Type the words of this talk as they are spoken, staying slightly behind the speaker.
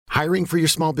Hiring for your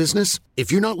small business?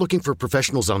 If you're not looking for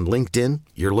professionals on LinkedIn,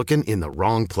 you're looking in the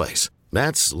wrong place.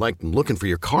 That's like looking for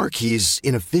your car keys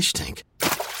in a fish tank.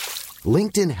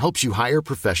 LinkedIn helps you hire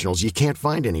professionals you can't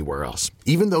find anywhere else,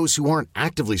 even those who aren't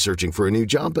actively searching for a new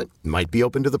job but might be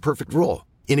open to the perfect role.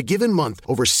 In a given month,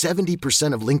 over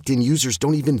 70% of LinkedIn users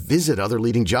don't even visit other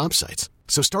leading job sites.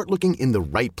 So start looking in the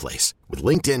right place. With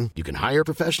LinkedIn, you can hire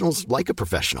professionals like a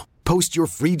professional. Post your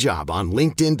free job on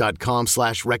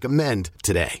linkedin.com/recommend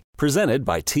today. Presented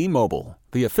by T-Mobile,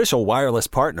 the official wireless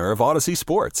partner of Odyssey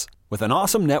Sports. With an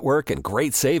awesome network and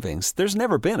great savings, there's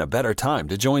never been a better time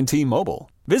to join T-Mobile.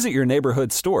 Visit your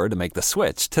neighborhood store to make the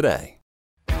switch today.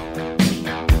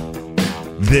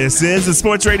 This is the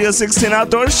Sports Radio 610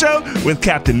 Outdoor Show with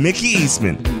Captain Mickey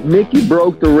Eastman. Mickey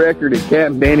broke the record at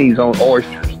Camp Benny's on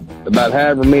oysters, about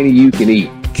however many you can eat.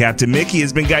 Captain Mickey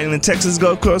has been guiding the Texas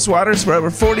Gulf Coast waters for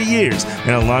over 40 years,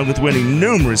 and along with winning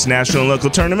numerous national and local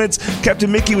tournaments,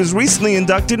 Captain Mickey was recently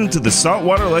inducted into the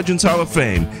Saltwater Legends Hall of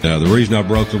Fame. The reason I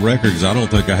broke the record is I don't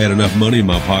think I had enough money in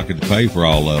my pocket to pay for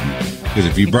all of them. Because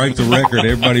if you break the record,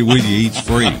 everybody with you eats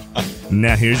free.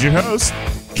 Now here's your host,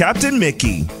 Captain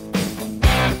Mickey.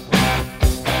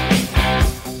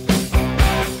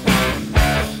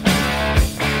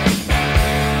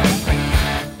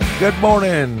 Good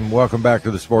morning. Welcome back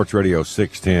to the Sports Radio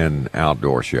 610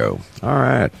 Outdoor Show. All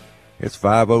right. It's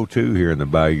 5:02 here in the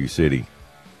Bayou City.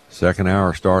 Second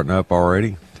hour starting up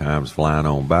already. Time's flying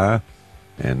on by.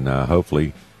 And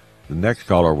hopefully the next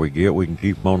caller we get, we can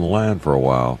keep them on the line for a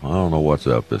while. I don't know what's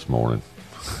up this morning.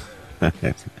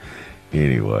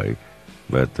 Anyway,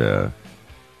 but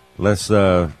let's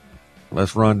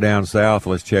run down south.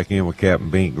 Let's check in with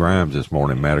Captain Brink Grimes this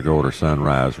morning, Matagorda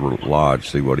Sunrise Lodge,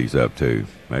 see what he's up to.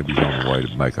 Maybe he's on the way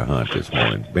to make a hunt this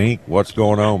morning. Brink, what's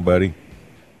going on, buddy?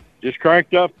 Just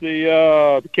cranked up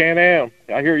the Can-Am.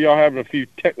 I hear y'all having a few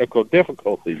technical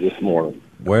difficulties this morning.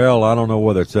 Well, I don't know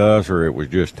whether it's us or it was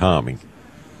just Tommy.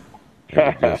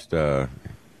 It was just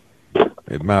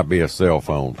it might be a cell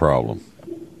phone problem.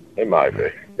 It might be,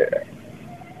 yeah.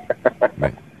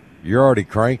 Man, you're already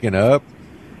cranking up?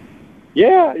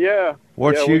 Yeah.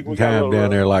 What's shooting time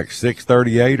down there, like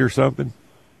 6:38 or something?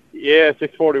 Yeah,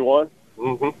 6:41.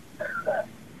 Mm-hmm.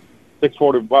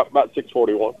 6:40, about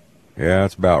 6:41. Yeah,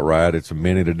 that's about right. It's a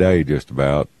minute a day, just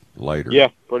about later. Yeah,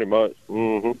 pretty much.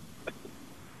 Mm-hmm.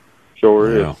 Sure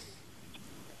is.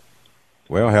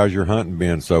 Well, how's your hunting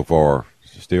been so far?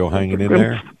 Still hanging in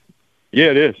there? Yeah,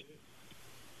 it is.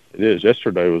 It is.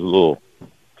 Yesterday was a little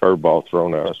curveball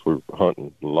thrown at us. We were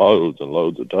hunting loads and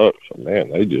loads of ducks. And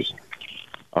man, I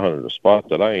hunted a spot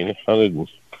that I ain't hunted in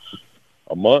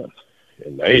a month,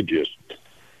 and they just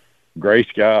gray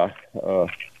sky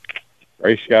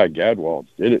gadwalls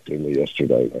did it to me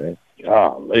yesterday, man.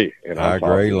 Golly. And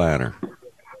gray liner.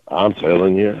 I'm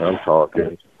telling you, I'm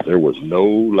talking. There was no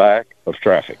lack of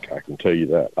traffic, I can tell you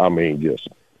that. I mean, just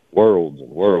worlds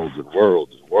and worlds and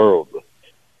worlds and worlds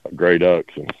of gray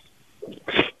ducks. And,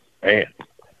 man,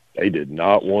 they did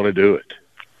not want to do it.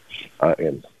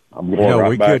 And I'm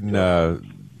going back.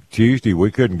 Tuesday, we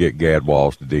couldn't get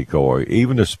gadwalls to decoy.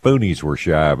 Even the spoonies were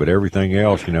shy, but everything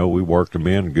else, we worked them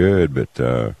in good. But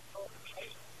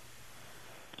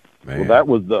man,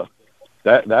 well,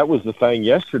 that was the thing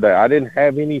yesterday. I didn't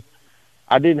have being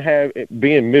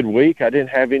midweek. I didn't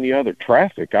have any other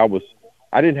traffic. I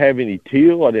didn't have any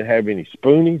teal. I didn't have any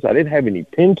spoonies. I didn't have any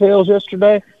pintails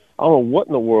yesterday. I don't know what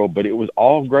in the world, but it was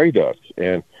all gray ducks.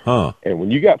 And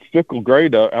when you got fickle gray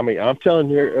duck, I mean, I'm telling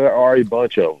you, there are a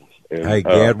bunch of them. And, hey,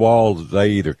 gadwalls,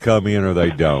 they either come in or they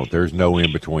don't. There's no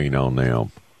in-between on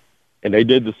them. And they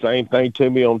did the same thing to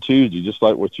me on Tuesday, just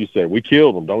like what you said. We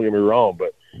killed them, don't get me wrong,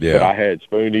 but I had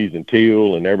spoonies and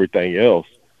teal and everything else,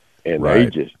 and they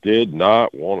just did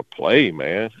not want to play,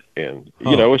 man. And,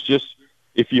 it's just,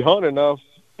 if you hunt enough,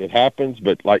 it happens.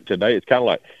 But, like today, it's kind of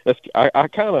like, I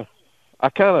kind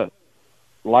of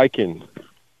liken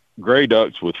gray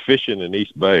ducks with fishing in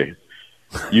East Bay.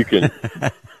 You can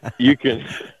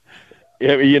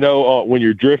when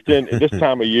you're drifting at this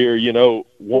time of year,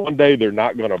 one day they're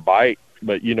not going to bite,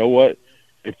 but you know what?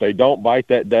 If they don't bite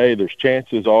that day, there's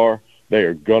chances are they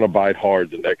are going to bite hard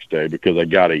the next day because they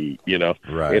got to eat,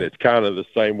 Right. And it's kind of the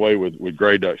same way with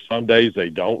gray ducks. Some days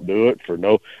they don't do it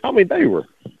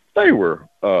they were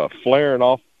flaring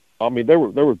off. I mean, there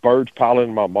were birds piling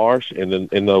in my marsh, and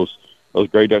then those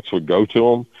gray ducks would go to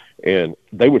them, and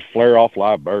they would flare off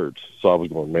live birds. So I was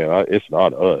going, man, it's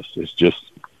not us. It's just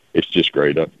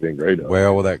gray ducks being gray ducks.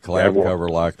 Well, with that cloud cover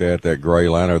like that gray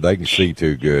liner, they can see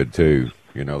too good too.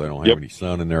 They don't have any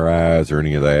sun in their eyes or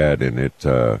any of that, and it.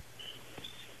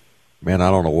 Man,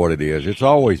 I don't know what it is. It's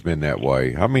always been that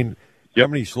way. I mean, How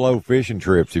many slow fishing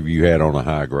trips have you had on a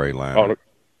high grade line? Oh,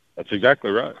 that's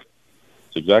exactly right.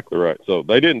 That's exactly right. So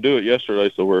they didn't do it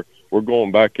yesterday, so we're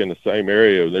going back in the same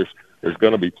area. There's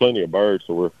going to be plenty of birds,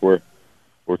 so we're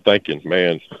thinking,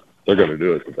 man, they're going to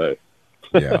do it today.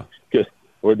 Yeah.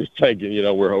 We're just thinking,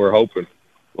 we're hoping.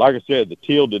 Like I said, the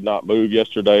teal did not move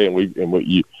yesterday, and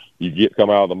you come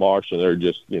out of the marsh and they're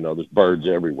just, there's birds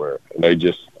everywhere, and they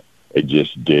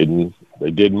didn't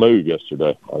move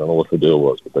yesterday. I don't know what the deal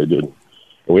was, but they didn't.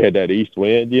 And we had that east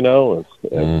wind, and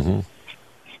Mm-hmm.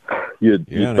 You'd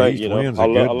the think, east wind's a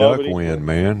good duck wind,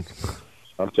 man.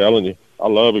 I'm telling you, I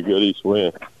love a good east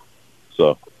wind.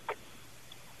 So,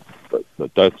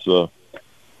 but that's kind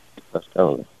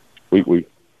of, we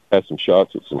had some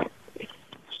shots at some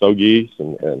snow geese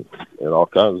and all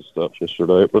kinds of stuff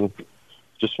yesterday. But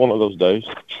just one of those days.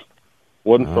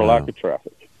 Wasn't for lack of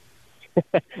traffic.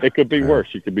 It could be worse.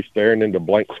 You could be staring into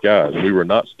blank skies. We were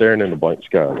not staring into blank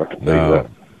skies. I can tell you that.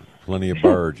 Plenty of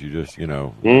birds. You just,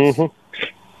 Mm-hmm.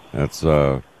 That's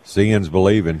seeing's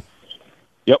believing.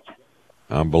 Yep.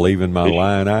 I'm believing my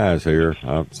lying eyes here.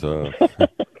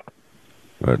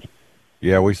 But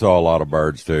yeah, we saw a lot of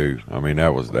birds too. I mean,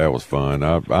 that was fun.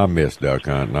 I miss duck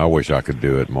hunting. I wish I could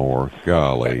do it more.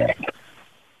 Golly.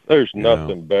 There's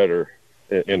nothing better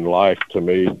in life to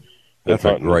me than That's a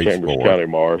hunting great the Chambers sport. County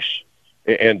Marsh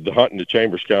and hunting the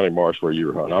Chambers County Marsh where you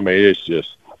were hunting. I mean,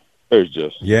 there's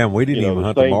just. Yeah, and we didn't even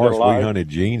hunt the marsh. We hunted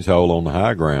Gene's hole on the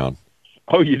high ground.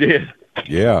 Oh, you did?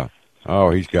 Yeah. Oh,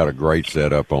 he's got a great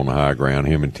setup on the high ground,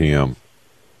 him and Tim.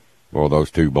 Well,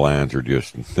 those two blinds are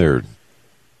just, they're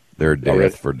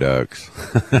death for ducks.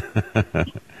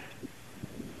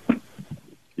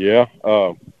 Yeah.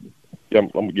 I'm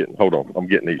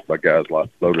getting my guys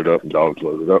loaded up and dogs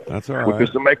loaded up. That's all right. We're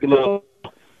just to make a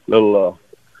little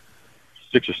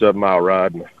 6 or 7 mile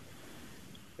ride in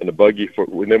the buggy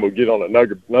and then we'll get on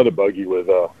another buggy with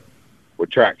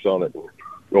tracks on it and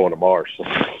go on the marsh.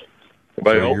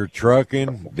 So you're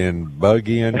trucking, then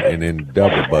buggying, and then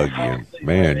double buggying.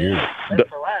 Man,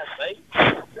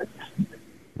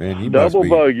 you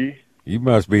buggy. You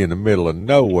must be in the middle of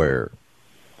nowhere.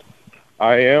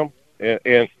 I am,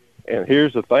 and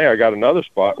here's the thing: I got another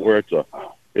spot where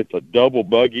it's a double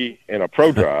buggy and a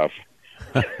pro drive.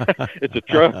 It's a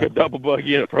truck, a double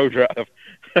buggy, and a pro drive.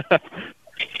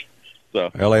 So,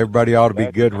 well, everybody ought to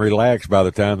be good and relaxed by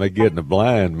the time they get in the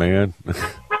blind, man.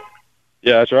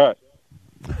 Yeah, that's right.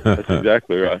 That's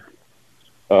exactly right.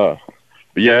 But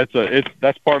yeah,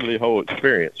 that's part of the whole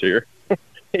experience here.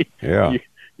 Yeah,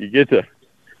 you get to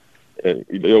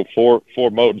four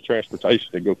mode of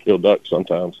transportation to go kill ducks.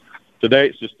 Sometimes today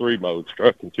it's just 3 modes: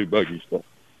 truck and 2 buggies. So.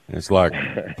 It's like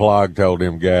Plog told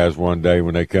them guys one day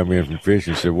when they come in from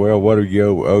fishing. Said, "Well, what do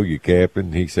you owe you,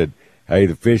 Captain?" He said, "Hey,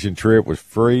 the fishing trip was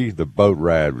free. The boat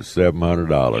ride was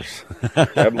 $700."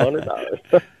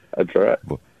 $700. That's right.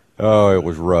 Oh, it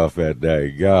was rough that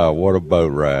day. God, what a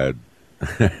boat ride.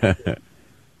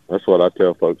 That's what I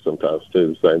tell folks sometimes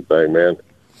too. The same thing, man.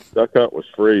 Duck hunt was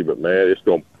free, but man, it's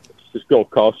gonna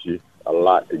cost you a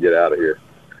lot to get out of here.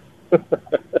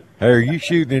 Hey, are you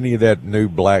shooting any of that new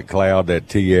black cloud, that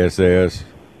TSS,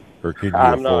 or can you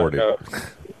afford it? No.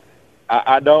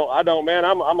 I don't, man.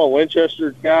 I'm a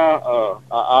Winchester guy.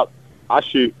 I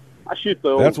shoot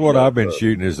the. That's what I've been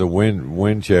shooting is the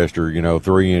Winchester,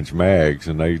 3-inch mags,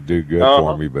 and they do good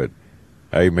for me. But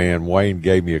hey, man, Wayne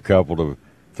gave me a couple to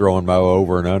throw in my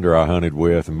over and under I hunted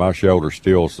with, and my shoulder's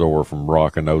still sore from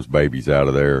rocking those babies out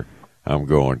of there. I'm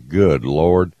going, good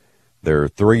Lord. They're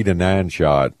 3 to 9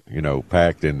 shot,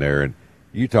 packed in there, and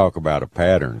you talk about a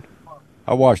pattern.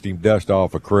 I watched him dust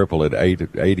off a cripple at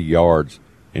 80 yards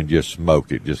and just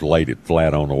smoked it, just laid it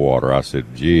flat on the water. I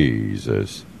said,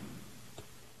 Jesus.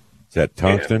 Is that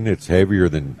tungsten? Yeah. It's heavier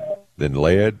than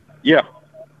lead? Yeah.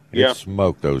 It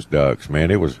smoked those ducks, man.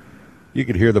 You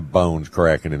could hear the bones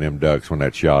cracking in them ducks when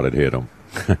that shot had hit them.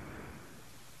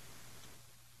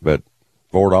 But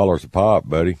 $4 a pop,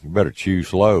 buddy. You better chew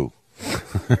slow.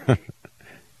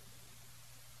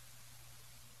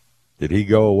 Did he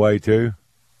go away too?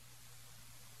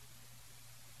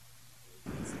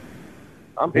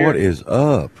 I'm here. What is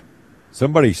up?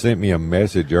 Somebody sent me a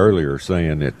message earlier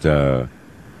saying that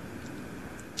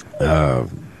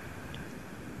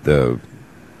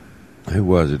who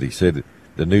was it? He said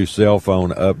the new cell phone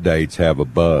updates have a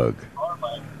bug.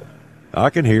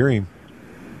 I can hear him.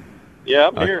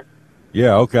 Yeah, I'm here.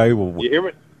 Yeah, okay. Well, you hear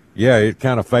me? Yeah, it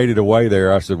kind of faded away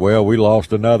there. I said, well, we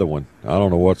lost another one. I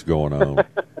don't know what's going on.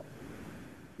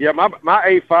 Yeah, my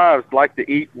A5s like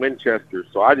to eat Winchesters,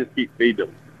 so I just keep feeding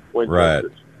them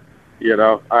Winchesters. Right.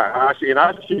 I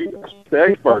shoot the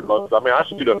expert loads. I mean, I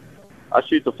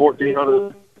shoot the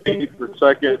 1400 feet per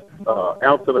second,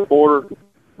 ounce and a quarter.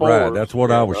 Right, that's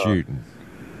what I was shooting.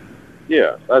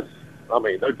 Yeah,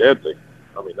 they're deadly.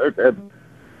 They're deadly.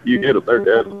 You hit them, they're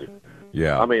deadly.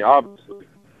 Yeah.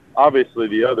 Obviously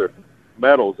the other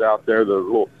metals out there that are a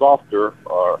little softer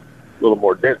are a little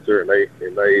more denser, and they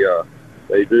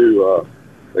do a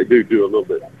little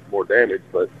bit more damage.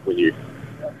 But when you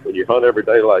hunt every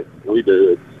day like we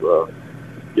do, it's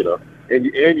and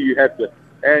you have to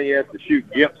shoot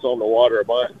gimps on the water a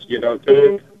bunch,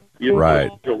 too.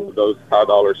 Right. Those high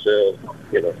dollar shells,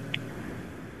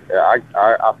 Yeah,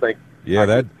 I think.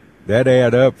 Yeah, that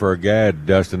add up for a guy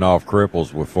dusting off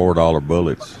cripples with $4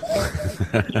 bullets.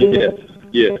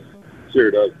 Yes, sure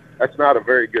does. That's not a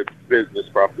very good business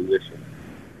proposition.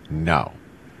 No.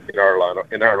 In our line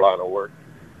of work.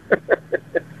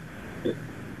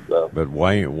 So. But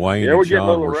Wayne and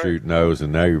Sean were shooting those,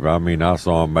 and I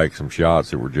saw them make some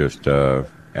shots that were just that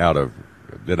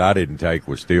I didn't take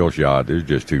with steel shot. It was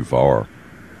just too far.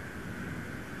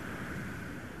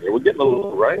 Yeah, we're getting a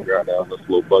little rain right now on this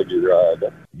little buggy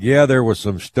ride. Yeah, there was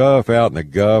some stuff out in the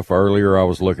Gulf earlier. I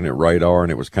was looking at radar,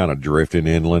 and it was kind of drifting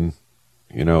inland.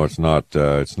 It's not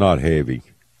heavy.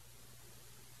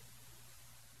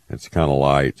 It's kind of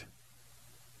light,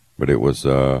 but it was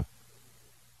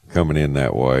coming in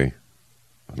that way.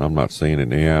 And I'm not seeing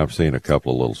it. Yeah, I've seen a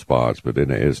couple of little spots, but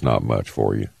it's not much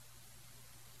for you.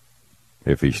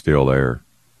 If he's still there.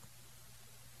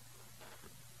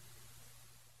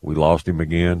 We lost him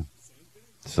again.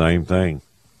 Same thing.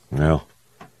 Well,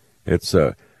 it's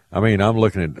I'm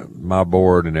looking at my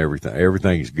board and everything.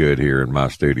 Everything's good here in my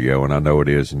studio, and I know it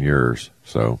is in yours.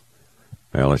 So,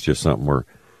 well, it's just something we're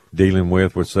dealing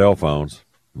with cell phones.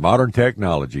 Modern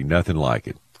technology, nothing like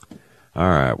it. All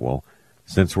right, well,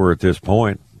 since we're at this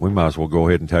point, we might as well go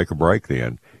ahead and take a break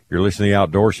then. You're listening to the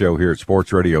Outdoor Show here at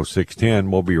Sports Radio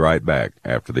 610. We'll be right back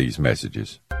after these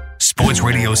messages. Sports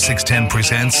Radio 610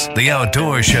 presents The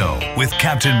Outdoor Show with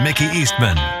Captain Mickey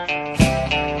Eastman.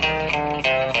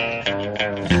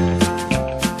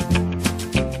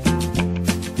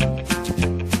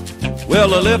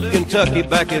 Well, I left Kentucky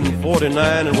back in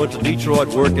 49 and went to Detroit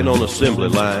working on assembly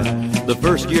line. The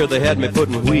first year they had me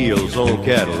putting wheels on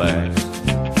Cadillacs.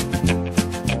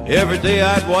 Every day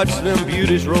I'd watch them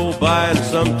beauties roll by, and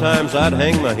sometimes I'd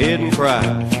hang my head and cry,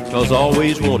 'cause I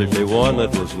always wanted me one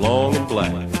that was long and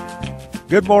black.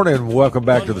 Good morning. Welcome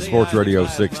back to the Sports Radio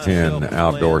 610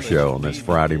 Outdoor Show on this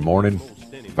Friday morning,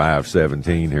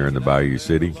 5:17 here in the Bayou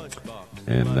City.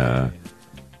 And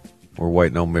we're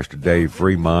waiting on Mr. Dave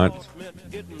Freemont.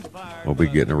 We'll be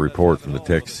getting a report from the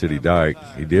Texas City Dike.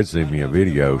 He did send me a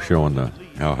video showing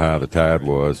how high the tide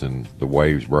was and the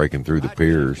waves breaking through the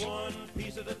piers.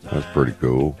 That's pretty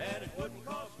cool.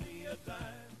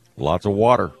 Lots of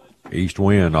water. East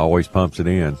wind always pumps it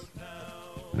in.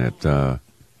 And it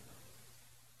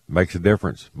makes a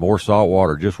difference. More salt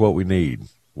water, just what we need.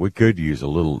 We could use a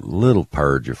little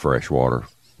purge of fresh water,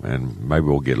 and maybe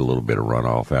we'll get a little bit of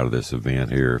runoff out of this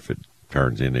event here if it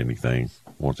turns into anything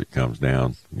once it comes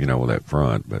down, with that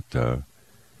front. But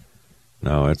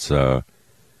no, it's and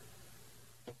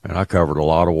I covered a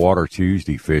lot of water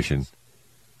Tuesday fishing,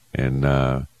 and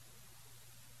man,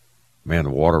 the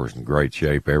water was in great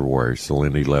shape everywhere.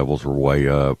 Salinity levels were way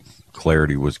up.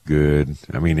 Clarity was good.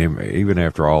 I mean, even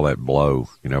after all that blow,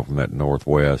 from that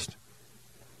northwest,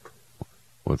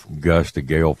 with gust to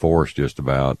gale force just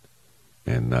about,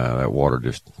 and that water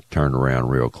just turned around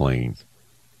real clean.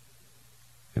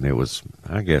 And it was,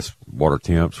 I guess, water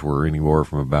temps were anywhere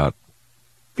from about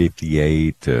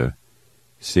 58 to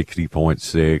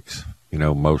 60.6,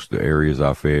 most of the areas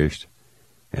I fished.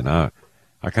 And I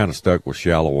kind of stuck with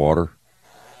shallow water,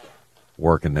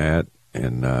 working that,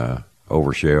 and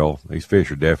over shell. These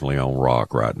fish are definitely on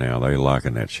rock right now. They're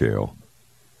liking that shell.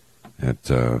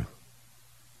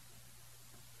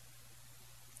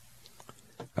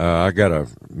 I got a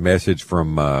message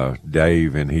from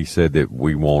Dave, and he said that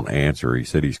we won't answer. He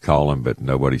said he's calling, but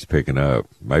nobody's picking up.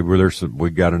 Maybe we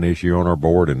got an issue on our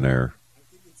board in there.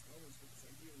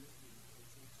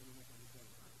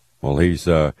 Well, he's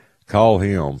call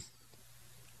him.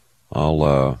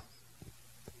 I'll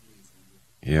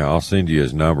send you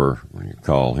his number when you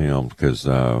call him, because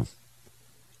I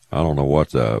don't know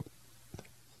what's up.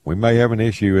 We may have an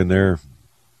issue in there.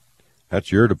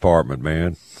 That's your department,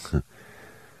 man.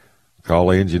 Call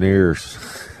the engineers.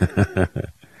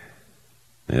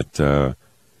 It's one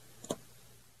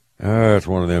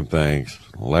of them things.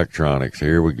 Electronics.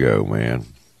 Here we go, man.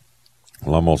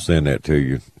 Well, I'm going to send that to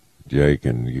you, Jake,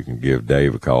 and you can give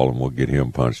Dave a call, and we'll get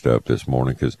him punched up this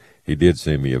morning, because he did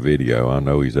send me a video. I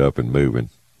know he's up and moving,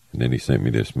 and then he sent me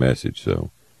this message,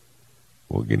 so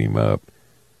we'll get him up.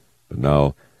 But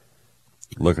no,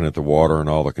 looking at the water and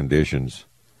all the conditions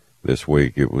this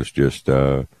week, it was just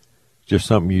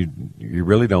something you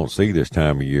really don't see this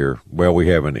time of year. Well,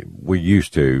 we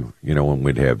used to, when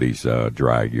we'd have these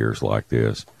dry years like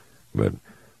this, but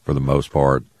for the most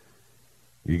part,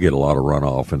 you get a lot of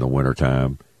runoff in the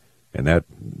wintertime, and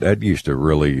that used to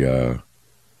really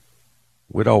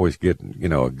we'd always get,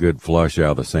 a good flush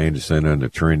out of the San Jacinto and the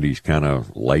Trinity's kind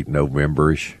of late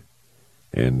November-ish,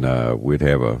 and we'd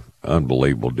have a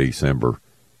unbelievable December.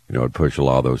 It'd push a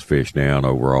lot of those fish down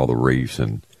over all the reefs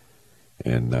and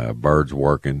birds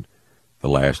working. The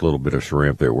last little bit of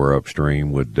shrimp that were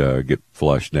upstream would get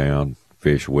flushed down,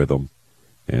 fish with them.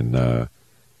 And,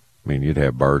 you'd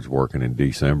have birds working in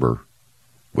December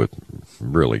with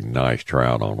really nice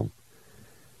trout on them.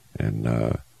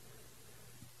 And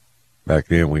back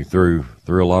then we threw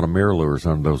a lot of mirror lures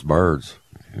on those birds.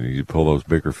 You'd pull those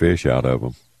bigger fish out of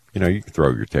them. You could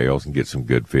throw your tails and get some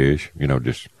good fish,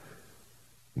 just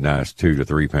nice 2 to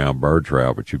 3 pound bird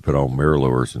trout, but you put on mirror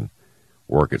lures and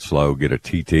work it slow, get a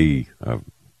TT, a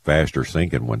faster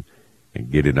sinking one,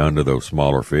 and get it under those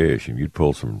smaller fish, and you'd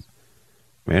pull some.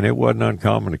 Man, it wasn't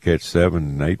uncommon to catch 7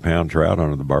 and 8 pound trout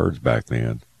under the birds back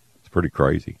then. It's pretty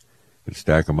crazy. And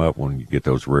stack them up when you get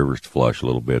those rivers to flush a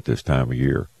little bit this time of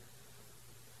year.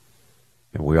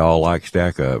 And we all like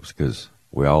stack ups because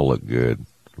we all look good,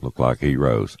 look like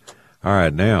heroes. All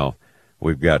right, now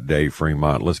we've got Dave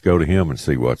Freemont. Let's go to him and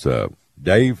see what's up.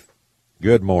 Dave,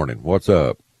 good morning. What's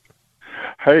up?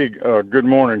 Hey, good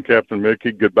morning, Captain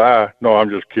Mickey. Goodbye. No,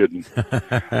 I'm just kidding.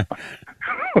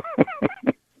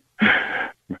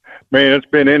 Man, it's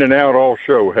been in and out all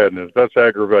show, hasn't it? That's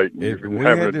aggravating. We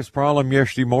had this problem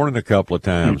yesterday morning a couple of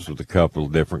times with a couple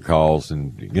of different calls.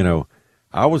 And,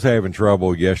 I was having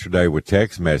trouble yesterday with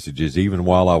text messages. Even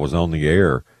while I was on the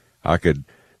air,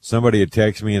 somebody would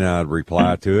text me and I'd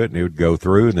reply to it and it would go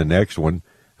through. And the next one,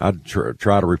 I'd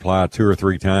try to reply 2 or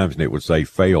 3 times and it would say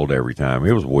failed every time.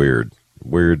 It was weird.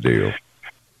 Weird deal.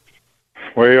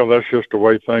 Well, that's just the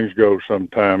way things go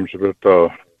sometimes, but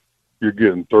you're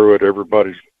getting through it.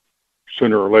 Everybody's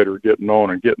sooner or later getting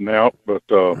on and getting out, but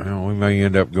well, we may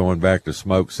end up going back to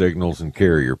smoke signals and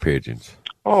carrier pigeons.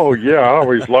 Oh yeah, I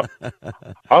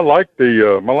like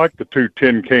the 2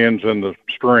 tin cans and the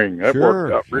string. That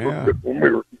worked out real good when we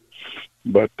were,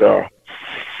 but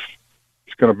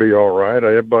it's going to be all right.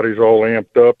 Everybody's all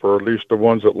amped up, or at least the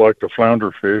ones that like to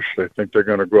flounder fish. They think they're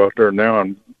going to go out there now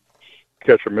and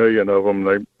catch 1 million of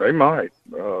them. They might.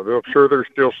 I'm sure there's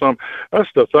still some. That's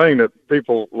the thing that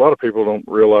a lot of people don't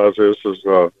realize is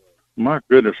my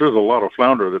goodness, there's a lot of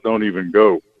flounder that don't even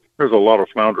go. There's a lot of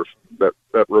flounders that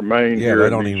remain. Yeah, they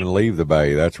don't even leave the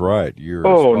bay. That's right.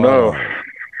 Oh no.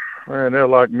 Man, they're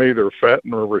like me. They're fat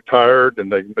and they're retired,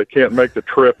 and they can't make the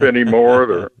trip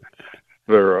anymore.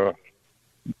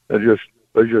 They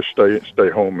just stay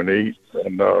home and eat.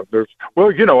 And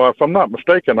if I'm not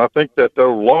mistaken, I think that the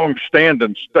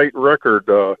long-standing state record,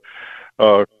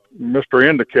 Mr.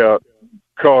 Endicott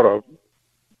caught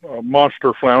a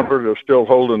monster flounder that's still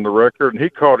holding the record, and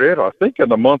he caught it, I think, in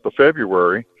the month of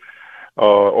February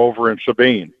over in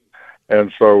Sabine.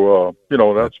 And so,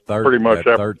 that's pretty much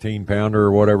that 13-pounder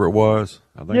or whatever it was.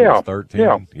 I think it was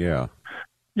 13. Yeah.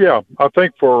 I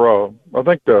think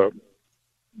the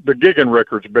gigging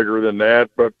record's bigger than that,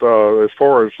 but as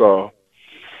far as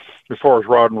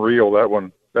rod and reel, that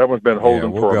one's been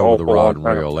holding for an awful long time. We'll go with the rod and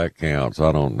reel. That counts.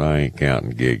 I ain't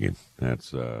counting gigging.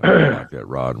 That's I like that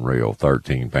rod and reel.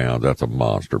 13 pounds. That's a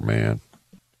monster, man.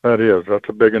 That is. That's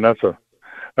a big one. That's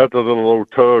a little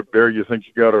old tug there. You think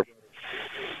you got a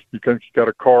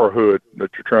car hood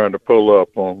that you're trying to pull up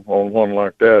on one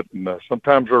like that, and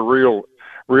sometimes they're real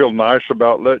nice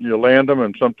about letting you land them,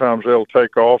 and sometimes they'll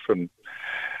take off and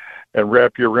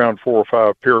wrap you around 4 or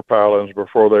 5 pier pilings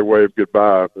before they wave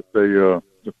goodbye. But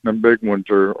them big ones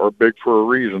are big for a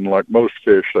reason. Like most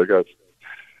fish, they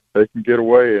can get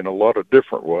away in a lot of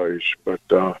different ways. But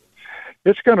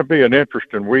it's going to be an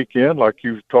interesting weekend, like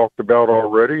you've talked about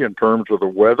already, in terms of the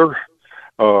weather.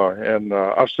 And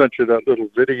I sent you that little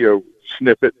video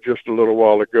snippet just a little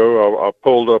while ago. I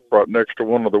pulled up right next to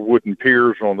one of the wooden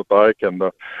piers on the dike, and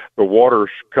the water's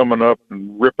coming up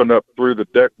and ripping up through the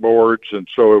deck boards. And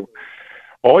so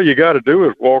all you got to do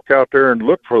is walk out there and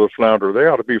look for the flounder. They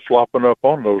ought to be flopping up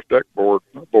on those deck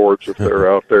boards if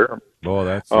they're out there. Boy,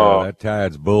 that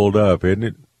tide's bulled up, isn't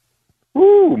it?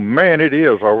 Ooh, man, it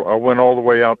is. I went all the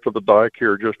way out to the dike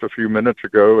here just a few minutes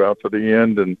ago, out to the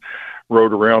end, and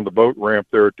rode around the boat ramp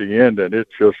there at the end, and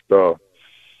it's just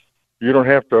you don't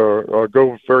have to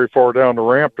go very far down the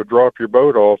ramp to drop your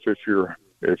boat off if you're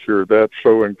that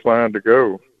so inclined to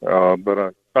go.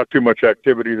 But not too much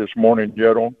activity this morning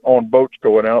yet on boats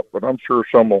going out, but I'm sure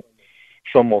some will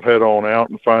some will head on out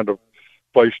and find a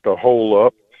place to hole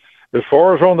up. As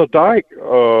far as on the dike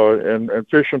and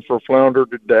fishing for flounder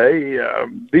today,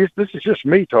 this is just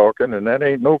me talking, and that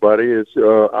ain't nobody. It's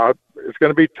going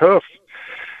to be tough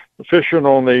fishing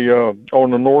on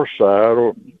the north side.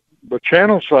 Or the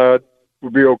channel side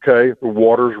would be okay. The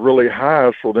water's really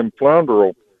high, so them flounder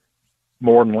will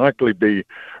more than likely be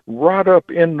right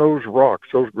up in those rocks,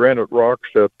 those granite rocks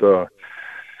that a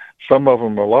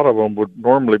lot of them would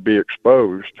normally be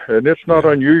exposed. And it's not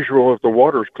unusual if the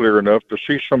water's clear enough to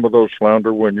see some of those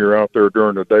flounder when you're out there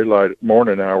during the daylight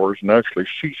morning hours and actually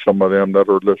see some of them that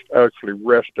are just actually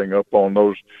resting up on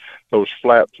those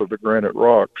flats of the granite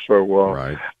rock.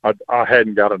 So I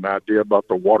hadn't got an idea about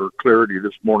the water clarity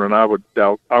this morning. I would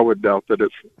doubt that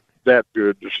it's that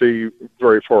good to see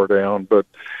very far down, but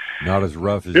not as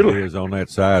rough as it is on that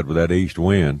side with that east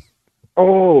wind.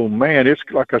 Oh man, it's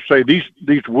like I say, these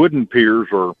wooden piers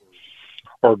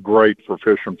are great for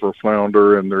fishing for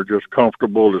flounder, and they're just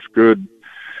comfortable. It's good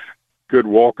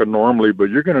walking normally, but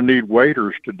you're going to need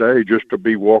waders today just to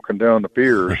be walking down the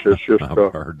piers. It's just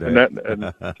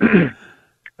and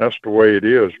that's the way it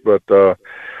is. But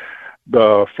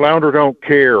the flounder don't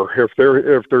care if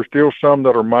there's still some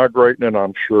that are migrating, and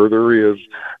I'm sure there is.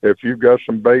 If you've got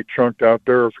some bait chunked out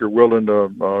there, if you're willing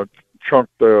to chunk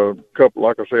the couple,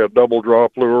 like I say, a double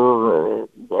drop lure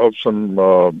of some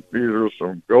either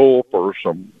some gulp or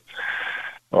some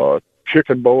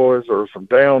chicken boys or some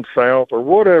down south or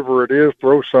whatever it is,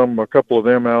 throw a couple of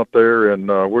them out there and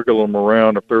wiggle them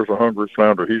around. If there's a hungry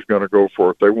flounder, he's going to go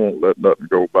for it. They won't let nothing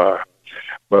go by.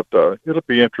 But it'll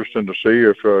be interesting to see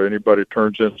if anybody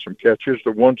turns in some catches.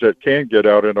 The ones that can get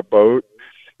out in a boat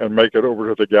and make it over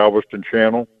to the Galveston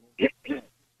Channel,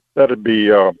 that would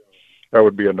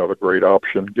be another great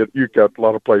option. You've got a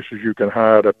lot of places you can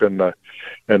hide up in that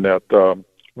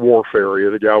wharf area,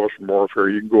 the Galveston wharf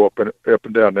area. You can go up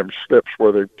and down them slips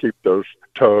where they keep those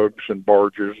tugs and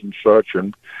barges and such,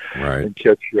 and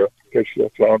catch a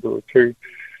flounder or two.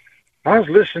 I was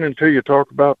listening to you talk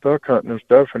about duck hunting and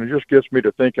stuff, and it just gets me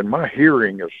to thinking my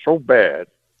hearing is so bad.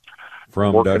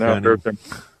 From duck hunting?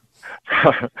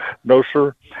 No,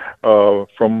 sir.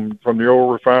 From the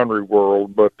old refinery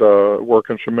world, but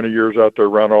working so many years out there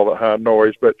around all the high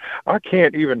noise. But I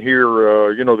can't even hear,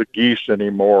 the geese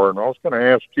anymore. And I was going to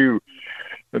ask you,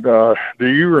 do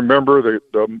you remember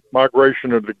the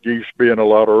migration of the geese being a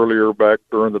lot earlier back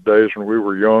during the days when we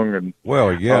were young? And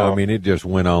well, yeah, I mean, it just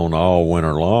went on all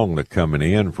winter long. The coming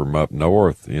in from up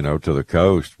north, to the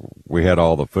coast. We had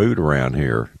all the food around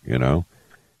here, and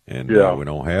we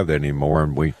don't have that anymore.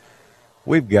 And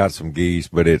we've got some geese,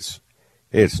 but it's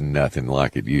nothing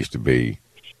like it used to be.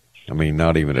 I mean,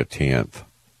 not even a tenth.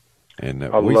 And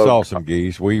we saw some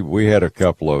geese. We had a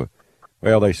couple of.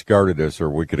 Well, they skirted us,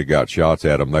 or we could have got shots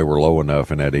at them. They were low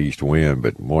enough in that east wind,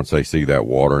 but once they see that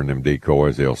water and them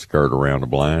decoys, they'll skirt around the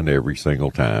blind every single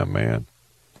time, man.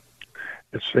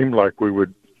 It seemed like we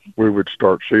would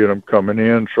start seeing them coming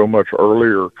in so much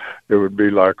earlier. It would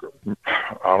be like,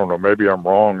 I don't know, maybe I'm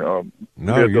wrong.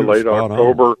 Mid to late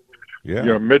October.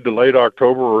 Yeah. Mid to late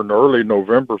October or in early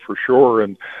November for sure,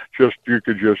 and you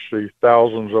could just see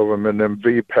thousands of them in them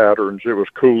V patterns. It was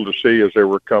cool to see as they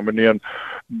were coming in.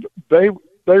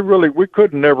 We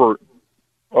could never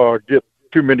get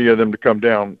too many of them to come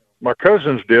down. My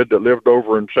cousins did that lived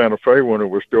over in Santa Fe when it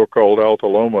was still called Alta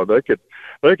Loma. They could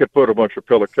put a bunch of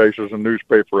pillowcases and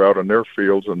newspaper out in their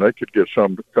fields, and they could get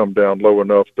some to come down low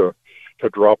enough to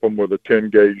drop them with a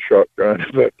 10-gauge shotgun.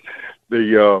 But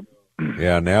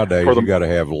nowadays you got to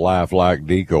have lifelike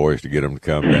decoys to get them to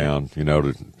come down,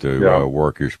 to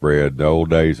work your spread. The old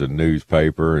days of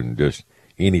newspaper and just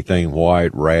anything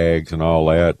white, rags and all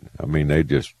that, I mean, they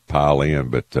just pile in,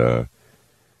 but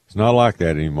it's not like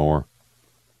that anymore.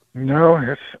 No,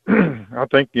 it's I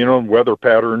think, weather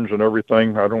patterns and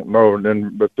everything, I don't know,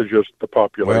 but they're just the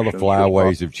population. Well, the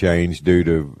flyways have changed due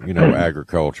to,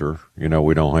 agriculture. We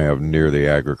don't have near the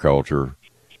agriculture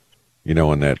in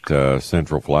that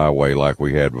central flyway like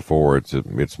we had before.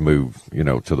 It's moved,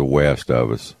 to the west of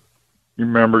us. You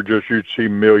remember you'd see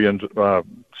millions,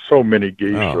 so many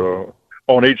geese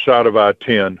on each side of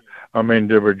I-10. I mean,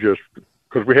 they were just,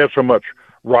 because we had so much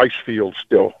rice fields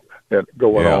still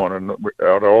going on, and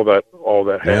all that.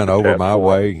 And over my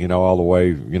way, all the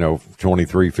way,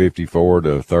 2354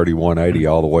 to 3180,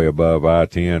 all the way above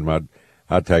I-10.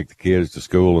 I'd take the kids to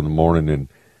school in the morning, and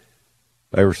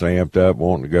they were so amped up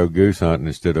wanting to go goose hunting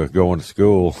instead of going to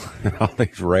school. All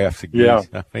these rafts of geese,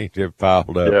 I mean, they've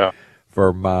piled up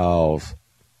for miles.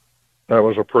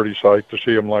 a pretty sight to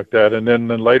see them like that. And then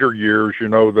in later years,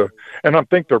 and I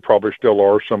think there probably still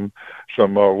are some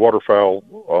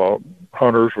waterfowl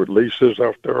hunters with leases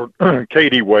out there,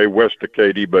 Katy Way, west of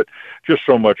Katy, but just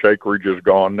so much acreage is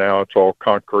gone now. It's all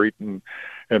concrete and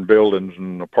buildings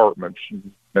and apartments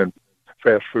and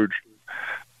fast food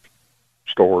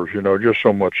stores, just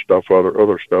so much stuff,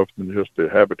 other stuff than just the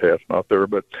habitat's not there.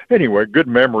 But anyway, good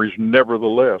memories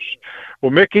nevertheless.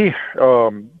 Well, Mickey,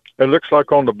 it looks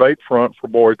like on the bait front for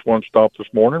Boyd's One Stop this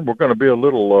morning, we're going to be a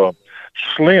little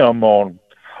slim on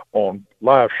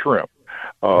live shrimp.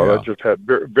 I just had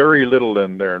very little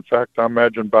in there. In fact, I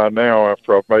imagine by now,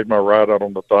 after I've made my ride out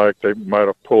on the dike, they might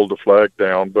have pulled the flag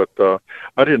down. But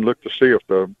I didn't look to see if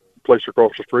the place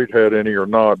across the street had any or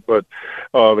not. But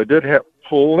they did have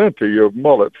plenty of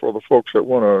mullet for the folks that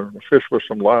want to fish with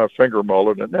some live finger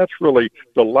mullet, and that's really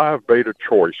the live bait of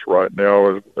choice right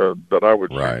now that I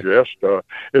would suggest.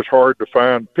 It's hard to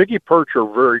find. Piggy perch are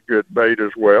very good bait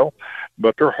as well,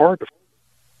 but they're hard to find.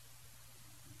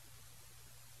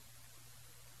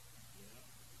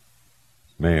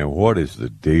 Man, what is the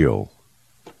deal?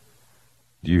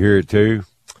 Do you hear it too?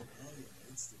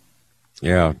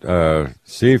 Yeah,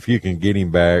 see if you can get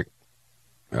him back.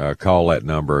 Call that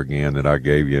number again that I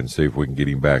gave you and see if we can get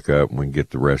him back up and we can get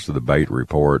the rest of the bait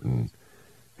report and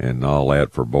all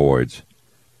that for Boyd's.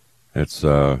 It's,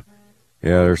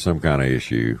 there's some kind of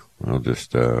issue. I'll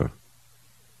just,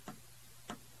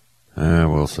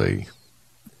 we'll see.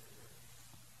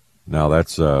 No,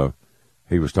 that's,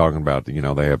 he was talking about,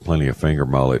 they have plenty of finger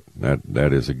mullet.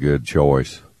 That is a good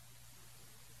choice.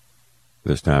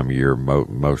 This time of year,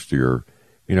 most of your,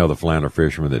 the flounder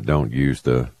fishermen that don't use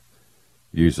the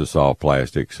soft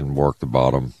plastics and work the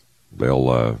bottom,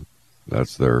 they'll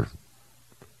that's their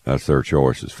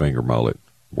choice is finger mullet.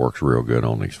 Works real good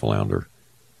on these flounder.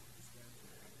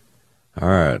 All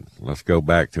right, let's go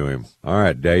back to him. All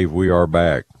right, Dave, we are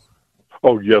back.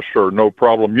 Oh, yes, sir, no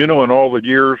problem. In all the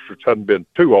years, which hadn't been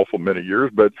too awful many years,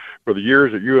 but for the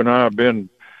years that you and I have been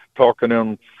talking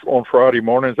on Friday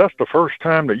mornings, that's the first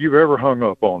time that you've ever hung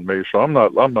up on me. So I'm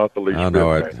not the least. I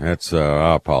know it. That's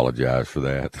I apologize for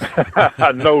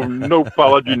that. No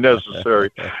apology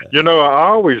necessary. I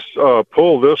always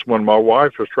pull this when my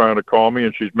wife is trying to call me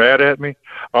and she's mad at me.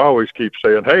 I always keep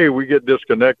saying, "Hey, we get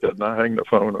disconnected," and I hang the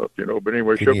phone up. But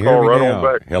anyway, she'll call right on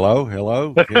back.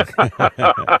 Hello.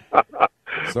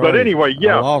 Sorry, but anyway,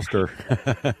 yeah. I lost her.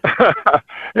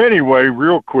 Anyway,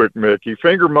 real quick, Mickey,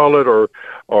 finger mullet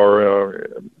are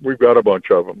we've got a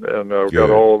bunch of them, and we've got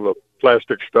all the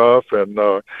plastic stuff and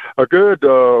a good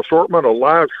assortment of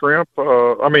live shrimp.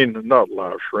 Not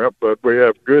live shrimp, but we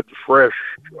have good fresh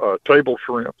table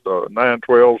shrimp,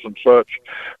 912s and such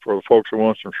for the folks who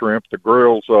want some shrimp. The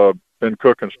grill's been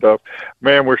cooking stuff.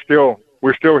 Man,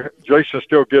 Jason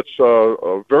still gets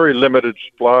a very limited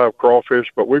supply of crawfish,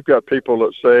 but we've got people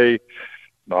that say,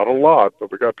 not a lot,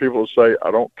 but we got people that say,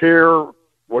 I don't care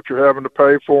what you're having to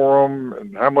pay for them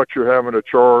and how much you're having to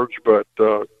charge, but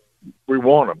we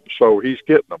want them. So he's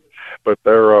getting them, but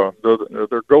they're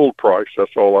gold price.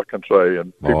 That's all I can say.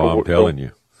 And people, I'm telling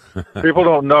you, people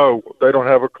don't know. They don't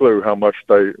have a clue how much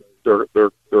they're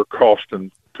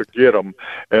costing to get them,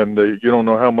 and you don't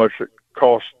know how much it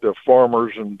cost the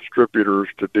farmers and distributors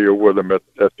to deal with them at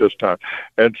this time.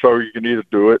 And so you can either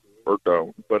do it or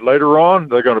don't. But later on,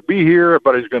 they're going to be here.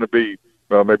 Everybody's going to be,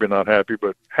 well, maybe not happy,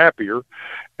 but happier,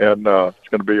 and it's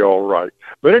going to be all right.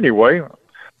 But anyway,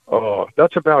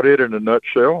 that's about it in a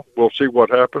nutshell. We'll see what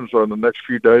happens on the next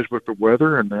few days with the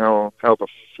weather and how the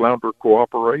flounder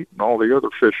cooperate and all the other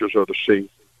fishes of the sea.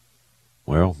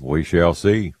 Well, we shall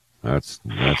see. That's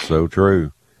so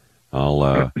true.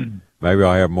 Maybe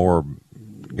I'll have more,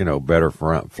 better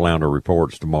flounder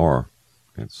reports tomorrow.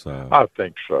 I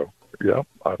think so. Yeah.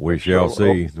 We shall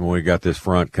see. We got this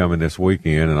front coming this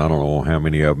weekend, and I don't know how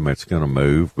many of them it's going to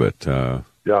move, but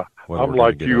yeah, I'm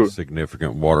like you. A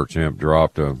significant water temp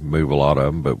drop to move a lot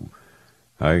of them, but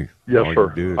hey, yes, all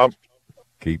sir. you do is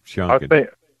keep chunking.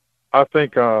 I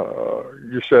think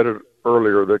you said it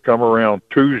earlier. They come around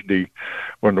Tuesday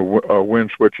when the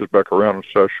wind switches back around and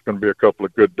such. It's going to be a couple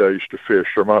of good days to fish.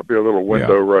 There might be a little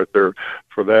window right there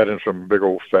for that and some big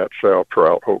old fat sow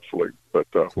trout, hopefully. But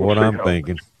that's what I'm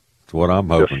thinking. It's what I'm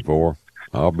hoping for.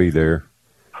 I'll be there.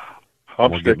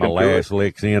 I'm going to get my last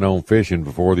licks in on fishing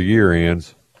before the year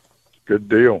ends. Good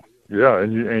deal. Yeah,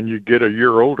 and you get a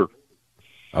year older.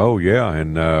 Oh yeah,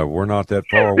 and we're not that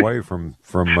far away from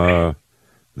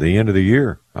the end of the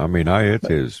year. I mean, it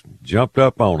has jumped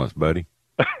up on us, buddy.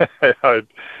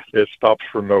 It stops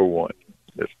for no one.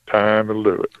 It's time to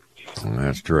do it.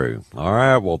 That's true. All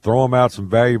right, well, throw them out some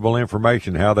valuable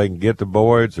information, how they can get to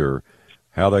Boyd's or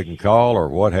how they can call or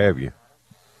what have you.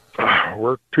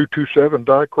 We're 227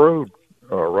 Dyke Road,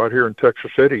 right here in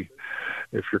Texas City.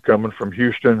 If you're coming from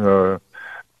Houston,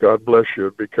 God bless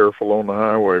you. Be careful on the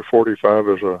highway. 45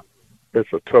 is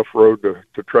a tough road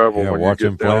to travel. Yeah, when watch you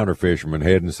them get down. flounder fishermen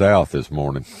heading south this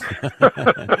morning.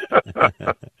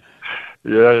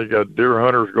 Yeah, you got deer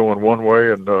hunters going one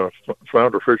way and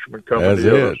flounder fishermen coming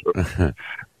the other. So.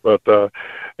 But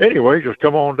anyway, just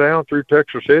come on down through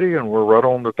Texas City, and we're right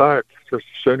on the dike. Just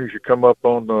as soon as you come up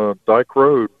on the Dyke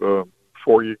Road,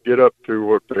 before you get up to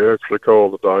what they actually call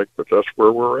the dike, but that's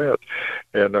where we're at.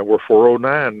 And we're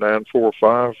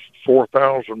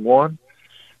 409-945-4001.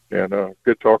 And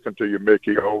good talking to you,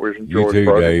 Mickey. Always enjoy you too,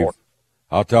 Friday Dave. morning.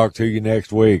 I'll talk to you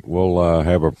next week. We'll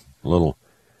have a little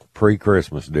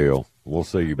pre-Christmas deal. We'll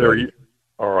see you, buddy.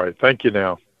 All right. Thank you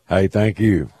now. Hey, thank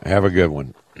you. Have a good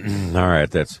one. All right,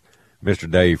 that's Mr.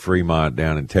 Dave Freemont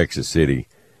down in Texas City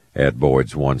at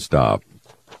Boyd's One Stop.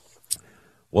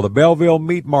 Well, the Belleville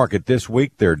Meat Market this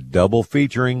week, they're double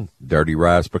featuring dirty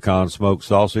rice pecan smoked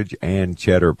sausage and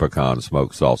cheddar pecan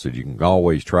smoked sausage. You can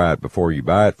always try it before you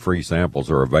buy it. Free samples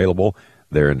are available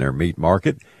there in their meat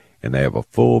market, and they have a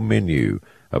full menu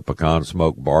of pecan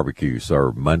smoked barbecue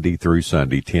served Monday through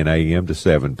Sunday, 10 a.m. to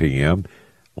 7 p.m.,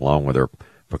 along with their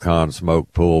pecan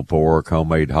smoked pulled pork,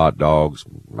 homemade hot dogs,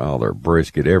 all their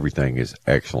brisket. Everything is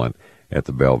excellent at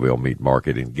the Belleville Meat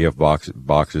Market, and gift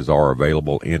boxes are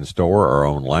available in-store or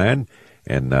online,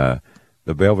 and the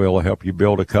Belleville will help you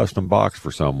build a custom box for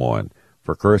someone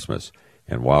for Christmas.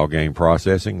 And Wild Game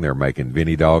Processing, they're making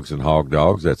Vinny dogs and hog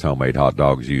dogs. That's homemade hot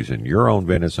dogs using your own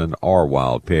venison or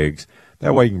wild pigs.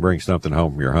 That way you can bring something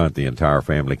home from your hunt the entire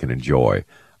family can enjoy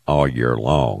all year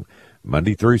long.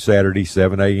 Monday through Saturday,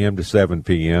 7 a.m. to 7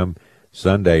 p.m.,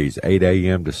 Sundays, 8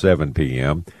 a.m. to 7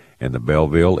 p.m., and the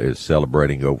Belleville is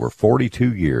celebrating over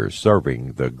 42 years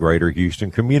serving the greater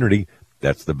Houston community.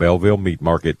 That's the Belleville Meat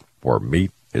Market, where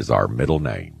meat is our middle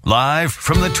name. Live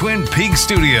from the Twin Peaks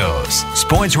Studios,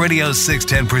 Sports Radio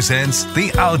 610 presents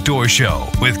The Outdoor Show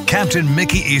with Captain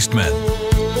Mickey Eastman.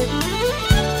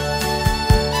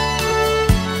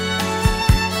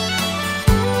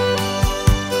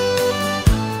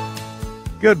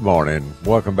 Good morning.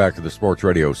 Welcome back to the Sports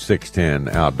Radio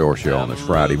 610 Outdoor Show on this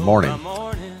Friday morning.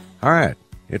 All right,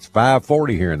 it's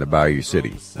 5:40 here in the Bayou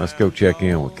City. Let's go check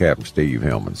in with Captain Steve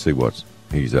Hillman, see what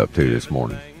he's up to this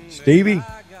morning. Stevie,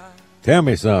 tell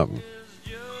me something.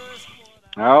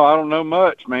 Oh, I don't know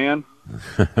much, man.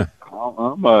 I don't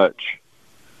know much.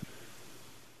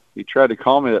 He tried to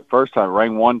call me that first time. It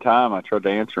rang one time. I tried to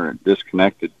answer and it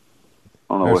disconnected.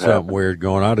 I don't know There's what happened. something weird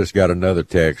going on. I just got another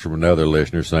text from another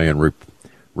listener saying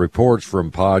reports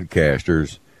from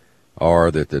podcasters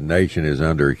are that the nation is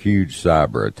under huge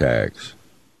cyber attacks.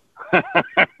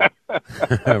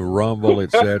 Rumble,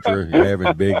 etc. You're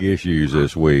having big issues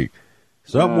this week.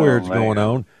 Something weird's going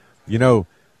on. You know,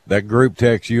 that group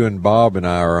text you and Bob and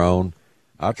I are on,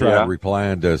 I tried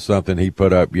replying to something he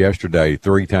put up yesterday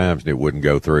 3 times and it wouldn't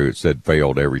go through. It said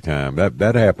failed every time.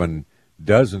 That happened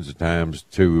dozens of times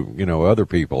to, other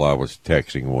people I was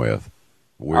texting with.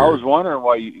 Weird. I was wondering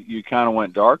why you kind of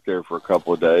went dark there for a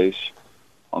couple of days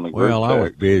on the group Well, I was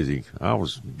text. busy. I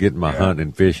was getting my hunting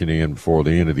and fishing in before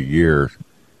the end of the year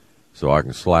so I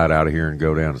can slide out of here and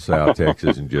go down to South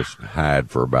Texas and just hide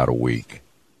for about a week.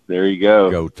 There you go.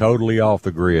 Go totally off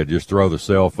the grid. Just throw the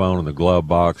cell phone in the glove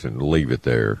box and leave it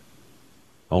there.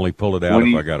 Only pull it out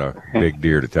if I got a big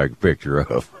deer to take a picture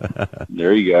of.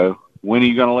 There you go. When are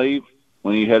you going to leave?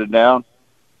 When are you headed down?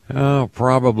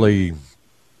 Probably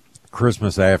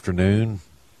Christmas afternoon.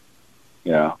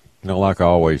 Yeah. Like I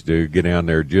always do, get down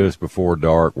there just before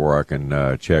dark where I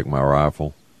can check my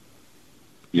rifle.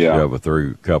 Yeah. Shove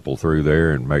a couple through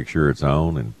there and make sure it's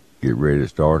on and get ready to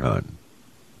start hunting.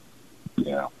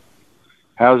 Yeah.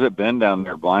 How's it been down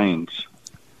there, Blaine's?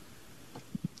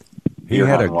 He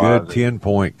had a good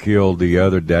 10-point kill the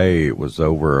other day. It was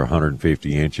over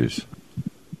 150 inches.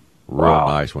 Real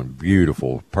nice one.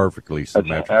 Beautiful. Perfectly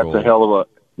symmetrical. That's a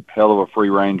hell of a free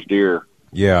range deer.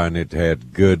 Yeah, and it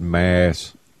had good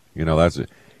mass.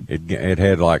 It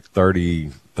had like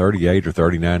 38 or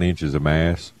 39 inches of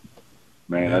mass.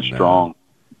 Man, that's strong.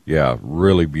 Yeah,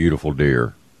 really beautiful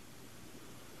deer.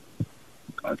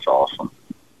 That's awesome.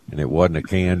 And it wasn't a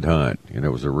canned hunt, it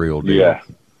was a real deer.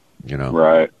 Yeah.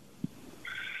 Right.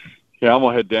 Yeah, I'm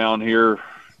going to head down here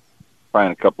probably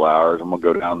in a couple of hours. I'm going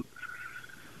to go down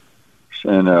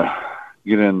and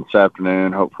get in this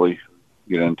afternoon, hopefully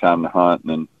get in time to hunt, and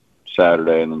then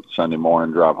Saturday and then Sunday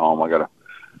morning drive home. I got to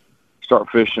start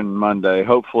fishing Monday.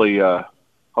 Hopefully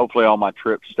all my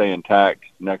trips stay intact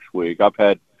next week. I've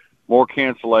had more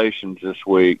cancellations this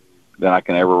week than I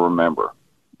can ever remember.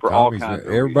 for all kinds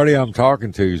of everybody reasons. I'm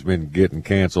talking to has been getting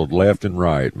canceled left and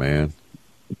right, man.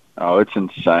 Oh, it's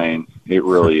insane. It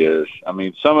really is. I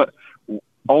mean,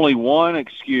 only one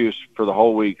excuse for the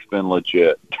whole week's been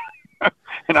legit.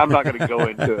 And I'm not going to go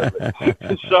into it,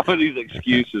 but some of these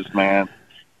excuses, man,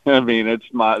 I mean, they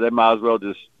might as well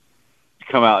just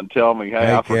come out and tell me,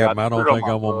 hey, I forgot. Captain, I don't think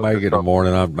I'm going to make it in the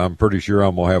morning. I'm pretty sure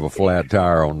I'm going to have a flat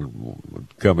tire on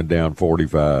coming down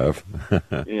 45. Yeah,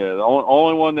 the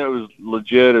only one that was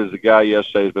legit is the guy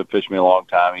yesterday who's been fishing me a long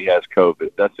time. He has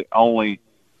COVID. That's the only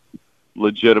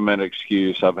legitimate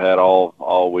excuse I've had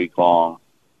all week long.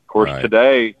 Of course,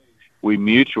 Today we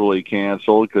mutually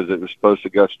canceled because it was supposed to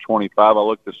gust 25. I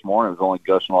looked this morning; it was only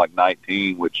gusting like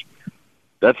 19, which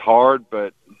that's hard.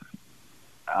 But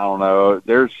I don't know.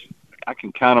 I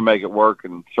can kind of make it work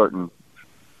in certain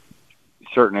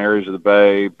areas of the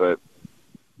bay, but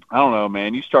I don't know,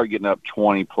 man. You start getting up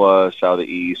 20 plus out of the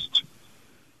east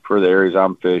for the areas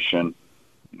I'm fishing.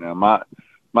 You know,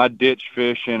 my ditch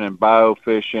fishing and bio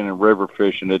fishing and river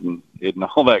fishing isn't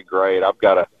all that great. I've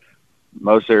got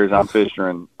most areas I'm fishing are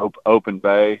in open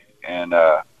bay, and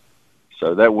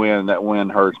so that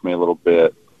wind hurts me a little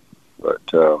bit.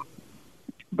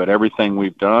 But everything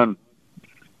we've done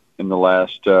in the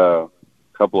last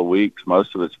couple of weeks,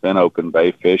 most of it's been open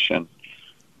bay fishing,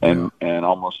 and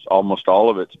almost all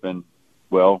of it's been,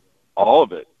 well, all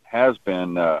of it has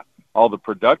been all the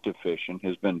productive fishing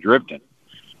has been drifting.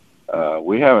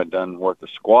 We haven't done worth a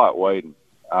squat waiting.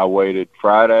 I waited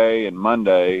Friday and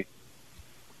Monday,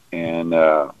 and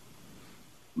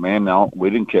man, no, we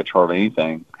didn't catch hardly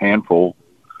anything. Handful,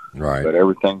 right? But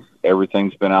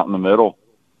everything's been out in the middle.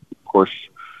 Of course,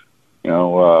 you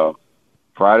know,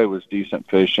 Friday was decent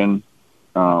fishing.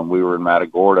 We were in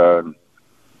Matagorda,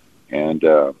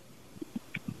 and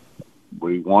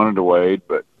we wanted to wade,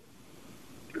 but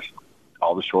just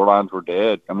all the shorelines were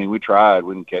dead. I mean, we tried.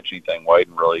 We didn't catch anything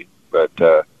wading really, but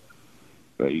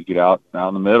you get out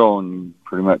in the middle and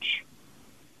pretty much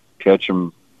catch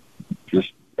them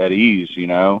just at ease, you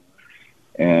know,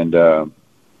 and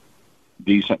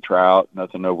decent trout,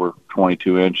 nothing over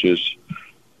 22 inches,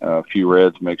 a few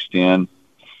reds mixed in,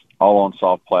 all on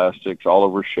soft plastics, all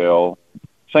over shell.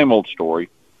 Same old story.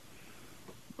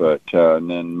 But and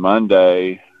then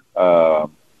Monday, what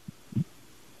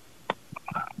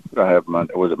did I have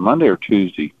Monday? Was it Monday or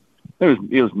Tuesday?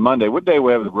 It was Monday. What day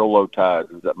we have the real low tide?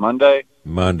 Is that Monday?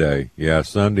 Monday. Yeah,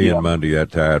 Sunday and Monday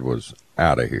that tide was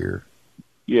out of here.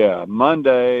 Yeah,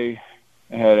 Monday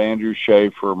I had Andrew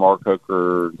Schaefer, Mark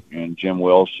Hooker, and Jim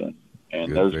Wilson. And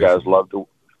Good those fishing. guys love to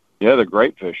 – yeah, they're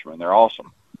great fishermen. They're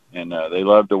awesome. And they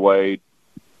love to wade.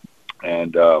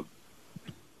 And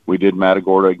we did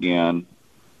Matagorda again,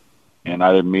 and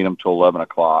I didn't meet them till 11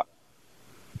 o'clock.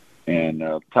 And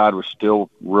tide was still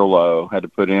real low. Had to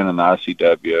put in an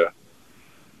ICW,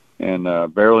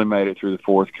 and barely made it through the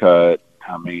fourth cut.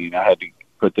 I mean, I had to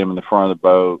put them in the front of the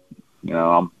boat. You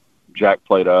know, I'm jack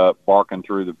plate up, barking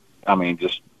through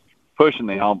just pushing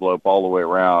the envelope all the way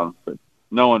around, but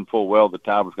knowing full well the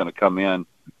tide was going to come in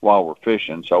while we're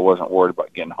fishing, so I wasn't worried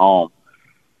about getting home.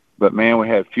 But man, we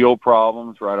had fuel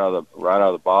problems right out of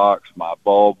the box. My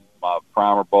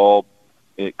primer bulb,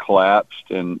 it collapsed,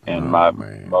 and my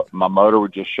motor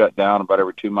would just shut down about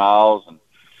every 2 miles.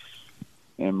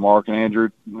 And Mark and Andrew,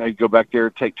 they'd go back there,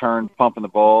 take turns pumping the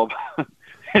bulb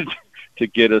to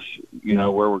get us, you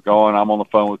know, where we're going. I'm on the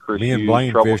phone with Chris. Me and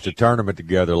Blaine fished a tournament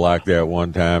together like that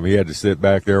one time. He had to sit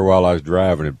back there while I was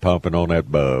driving and pumping on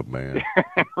that bulb, man.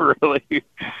 Really?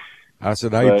 I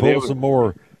said, "Hey, pull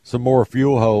some more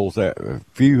fuel hose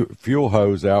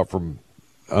out from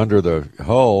under the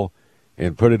hull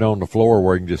and put it on the floor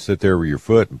where you can just sit there with your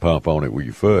foot and pump on it with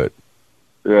your foot."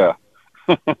 Yeah.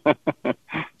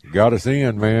 Got us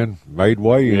in, man. Made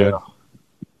way in.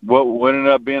 What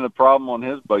ended up being the problem on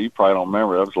his boat? You probably don't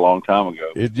remember. That was a long time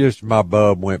ago. It just, my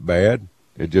bulb went bad.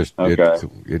 It just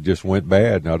went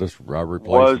bad, and I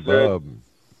replaced the bulb.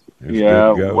 It was good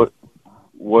to go. What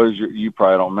was you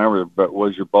probably don't remember, but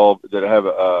was your bulb, did it have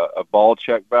a ball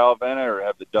check valve in it, or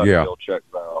have the duckbill check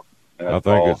valve? I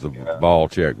think it's the ball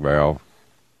check valve.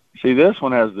 See, this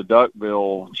one has the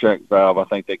duckbill check valve, I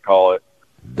think they call it.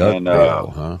 Duckbill,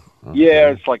 huh? Okay. Yeah,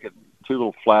 it's like two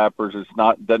little flappers.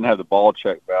 Doesn't have the ball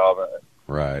check valve in it.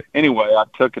 Right. Anyway, I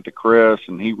took it to Chris,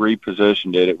 and he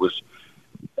repositioned it. It was,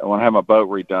 when I had my boat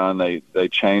redone, they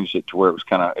changed it to where it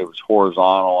was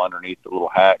horizontal underneath the little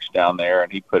hatch down there,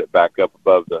 and he put it back up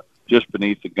above just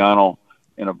beneath the gunnel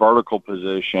in a vertical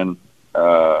position.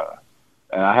 And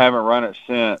I haven't run it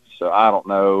since, so I don't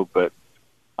know, but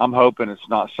I'm hoping it's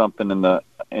not something in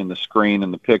the screen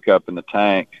and the pickup in the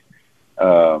tank.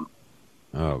 Oh,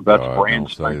 that's God, brand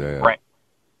don't say that.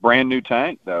 brand new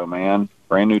tank though, man.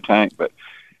 Brand new tank. But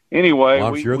anyway, well,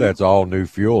 I'm sure that's all new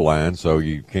fuel line, so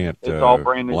you can't all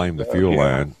brand new blame the stuff, fuel yeah.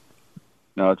 line.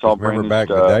 No, it's all brand Remember new back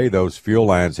stuff. in the day, those fuel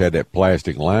lines had that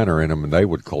plastic liner in them, and they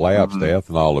would collapse. The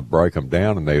ethanol would break them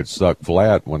down, and they would suck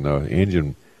flat when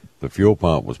the fuel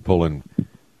pump was pulling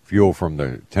fuel from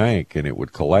the tank, and it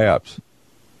would collapse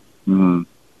and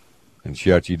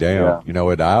shut you down.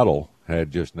 Yeah. It idle, had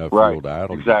just enough fuel to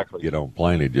idle. Exactly. Get on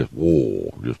plane, it just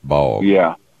bog.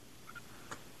 Yeah.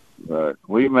 But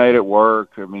we made it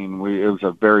work. I mean, it was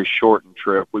a very shortened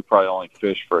trip. We probably only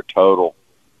fished for a total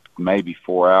maybe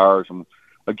 4 hours. And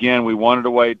again, we wanted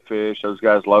to wade fish. Those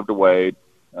guys love to wade.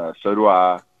 So do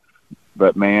I.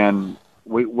 But man,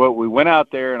 we went out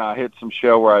there and I hit some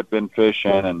shell where I'd been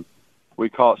fishing, and we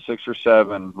caught 6 or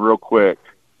 7 real quick,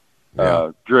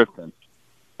 drifting.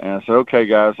 And I said, okay,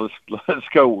 guys, let's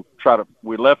go try to.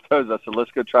 We left those. I said, let's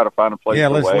go try to find a place. Yeah,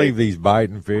 to let's wade. leave these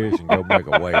biting fish and go make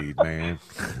a wade, man.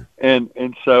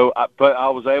 And so, but I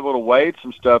was able to wade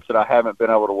some stuff that I haven't been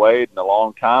able to wade in a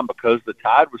long time because the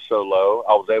tide was so low.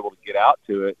 I was able to get out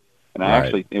to it, and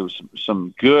it was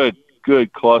some good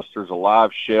clusters of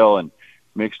live shell and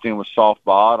mixed in with soft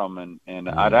bottom, and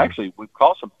we've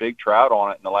caught some big trout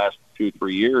on it in the last 2 or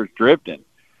 3 years drifting.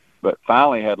 But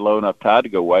finally had low enough tide to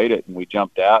go wade it, and we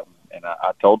jumped out. And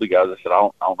I told the guys, I said, I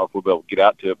don't know if we'll be able to get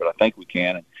out to it, but I think we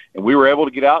can. And we were able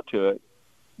to get out to it,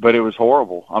 but it was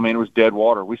horrible. I mean, it was dead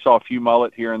water. We saw a few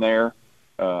mullet here and there.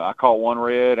 I caught one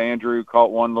red. Andrew caught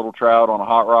one little trout on a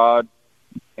hot rod,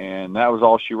 and that was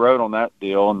all she wrote on that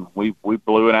deal. And we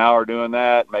blew an hour doing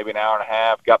that, maybe an hour and a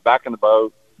half, got back in the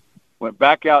boat, went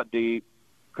back out deep,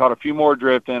 caught a few more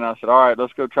drifting. I said, all right,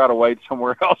 let's go try to wade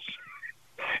somewhere else.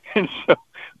 And so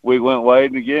we went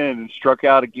wading again and struck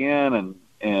out again,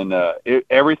 and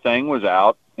everything was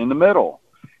out in the middle.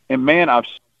 And man,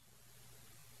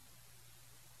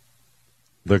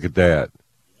 Look at that.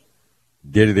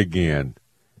 Did it again.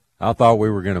 I thought we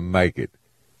were going to make it.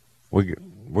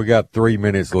 We got 3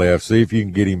 minutes left. See if you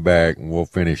can get him back, and we'll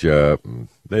finish up. And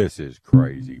this is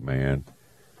crazy, man.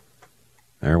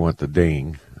 There went the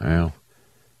ding. Well,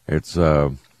 it's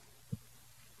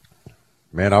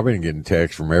man, I've been getting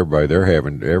texts from everybody.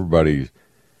 Everybody's,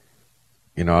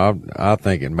 I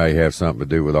think it may have something to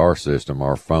do with our system,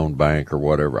 our phone bank or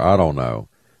whatever. I don't know.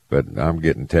 But I'm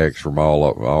getting texts from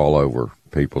all over.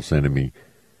 People sending me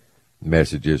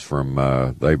messages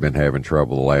from, they've been having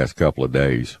trouble the last couple of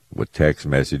days with text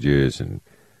messages and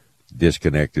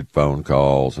disconnected phone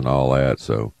calls and all that.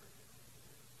 So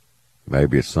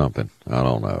maybe it's something. I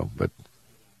don't know. But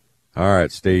all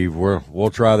right, Steve,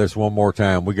 we'll try this one more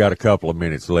time. We got a couple of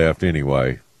minutes left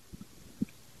anyway.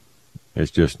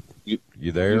 It's just, you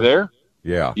there? You there?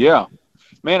 Yeah. Yeah.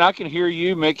 Man, I can hear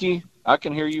you, Mickey. I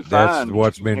can hear you fine. That's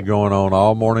what's been going on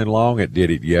all morning long. It did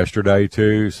it yesterday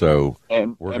too, so we're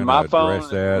going to address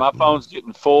that. My phone's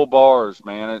getting full bars,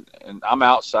 man, and I'm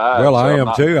outside. Well, so I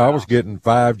am too. I was getting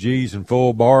 5Gs and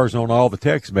full bars on all the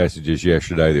text messages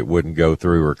yesterday that wouldn't go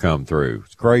through or come through.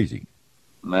 It's crazy.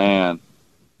 Man.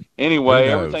 Anyway,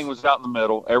 everything was out in the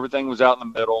middle. Everything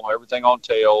on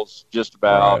tails, just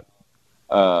about.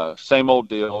 Right. Same old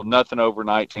deal. Nothing over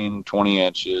 19, 20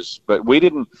 inches. But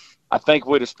I think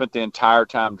we'd have spent the entire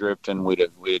time drifting. We'd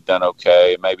have done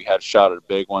okay. Maybe had a shot at a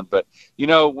big one. But,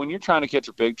 when you're trying to catch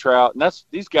a big trout, and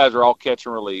these guys are all catch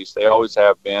and release. They always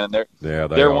have been.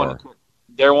 They're wanting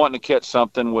to catch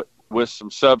something with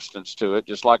some substance to it,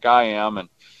 just like I am. And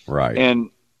right. And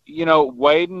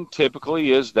wading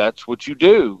typically that's what you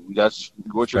do. That's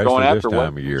what you're going after. This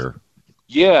time of year.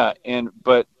 Yeah,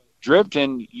 but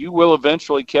drifting, you will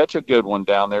eventually catch a good one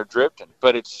down there drifting,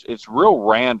 but it's real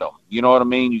random. You know what I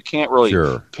mean? You can't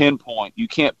really pinpoint. You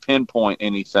can't pinpoint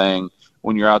anything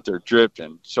when you're out there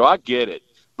drifting. So I get it,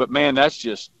 but man, that's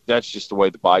just the way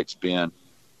the bite's been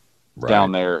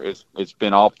down there. It's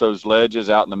been off those ledges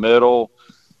out in the middle.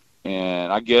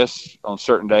 And I guess on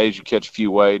certain days you catch a few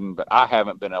wading, but I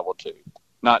haven't been able to.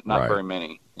 Not very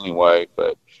many anyway.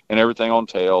 And everything on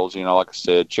tails, like I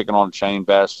said, chicken on a chain,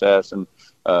 bass sass, and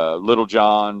Little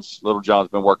John's. Little John's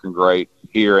been working great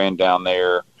here and down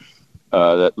there.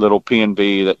 That little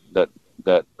P&B,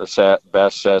 that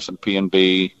bass sass and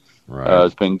P&B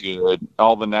has been good.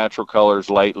 All the natural colors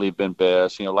lately have been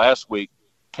best. Last week,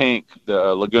 pink,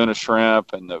 the Laguna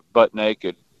shrimp, and the butt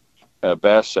naked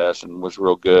bass sassing was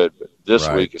real good, but this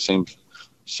week it seemed,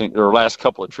 or last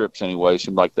couple of trips anyway,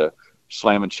 seemed like the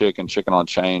slamming chicken on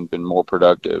chain been more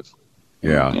productive.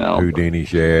 Yeah, Houdini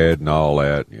shad and all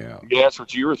that. Yeah, that's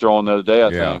what you were throwing the other day, I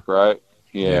think, right?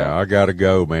 Yeah, I got to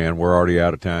go, man. We're already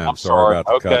out of time. I'm sorry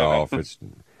about the cutoff. It's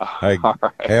hey,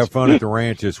 have fun at the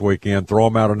ranch this weekend. Throw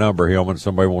them out a number, Hillman.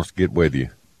 Somebody wants to get with you.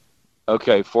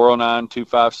 Okay,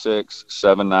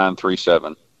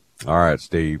 409-256-7937. All right,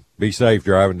 Steve. Be safe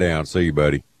driving down. See you,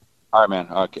 buddy. All right, man.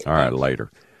 Okay. All right, later.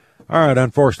 All right,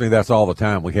 unfortunately, that's all the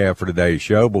time we have for today's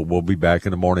show, but we'll be back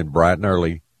in the morning bright and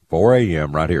early, 4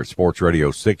 a.m. right here at Sports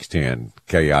Radio 610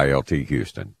 KILT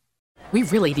Houston. We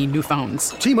really need new phones.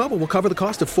 T-Mobile will cover the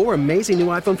cost of 4 amazing new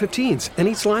iPhone 15s, and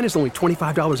each line is only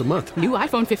 $25 a month. New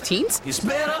iPhone 15s? It's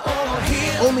better over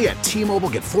here. Only at T-Mobile,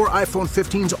 get 4 iPhone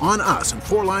 15s on us and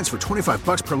 4 lines for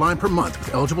 $25 per line per month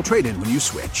with eligible trade-in when you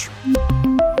switch.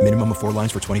 Minimum of 4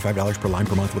 lines for $25 per line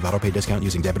per month with autopay discount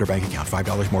using debit or bank account.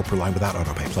 $5 more per line without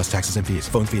autopay, plus taxes and fees.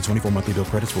 Phone fee at 24 monthly bill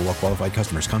credits for well-qualified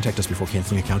customers. Contact us before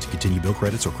canceling account to continue bill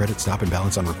credits or credit stop and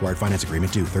balance on required finance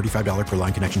agreement due. $35 per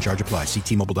line connection charge applies. See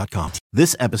T-Mobile.com.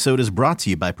 This episode is brought to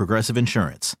you by Progressive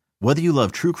Insurance. Whether you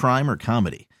love true crime or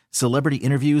comedy, celebrity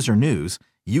interviews or news,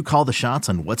 you call the shots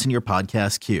on what's in your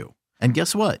podcast queue. And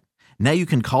guess what? Now you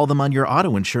can call them on your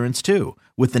auto insurance too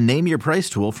with the Name Your Price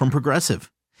tool from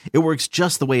Progressive. It works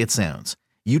just the way it sounds.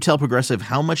 You tell Progressive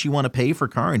how much you want to pay for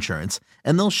car insurance,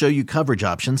 and they'll show you coverage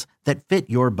options that fit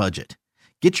your budget.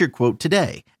 Get your quote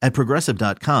today at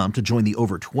Progressive.com to join the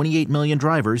over 28 million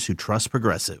drivers who trust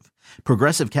Progressive.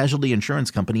 Progressive Casualty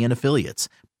Insurance Company and Affiliates.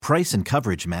 Price and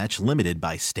coverage match limited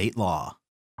by state law.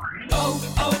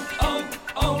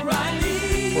 O'Reilly.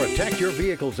 Protect your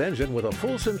vehicle's engine with a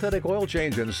full synthetic oil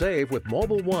change and save with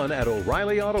Mobil 1 at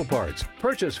O'Reilly Auto Parts.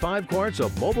 Purchase 5 quarts of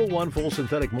Mobil 1 full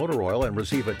synthetic motor oil and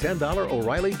receive a $10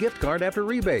 O'Reilly gift card after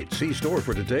rebate. See store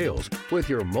for details. With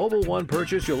your Mobil 1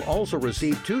 purchase, you'll also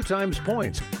receive 2 times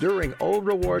points during Old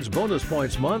Rewards Bonus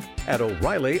Points Month at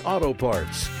O'Reilly Auto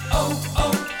Parts.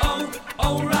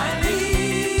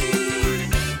 O'Reilly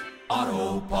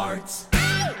Auto Parts.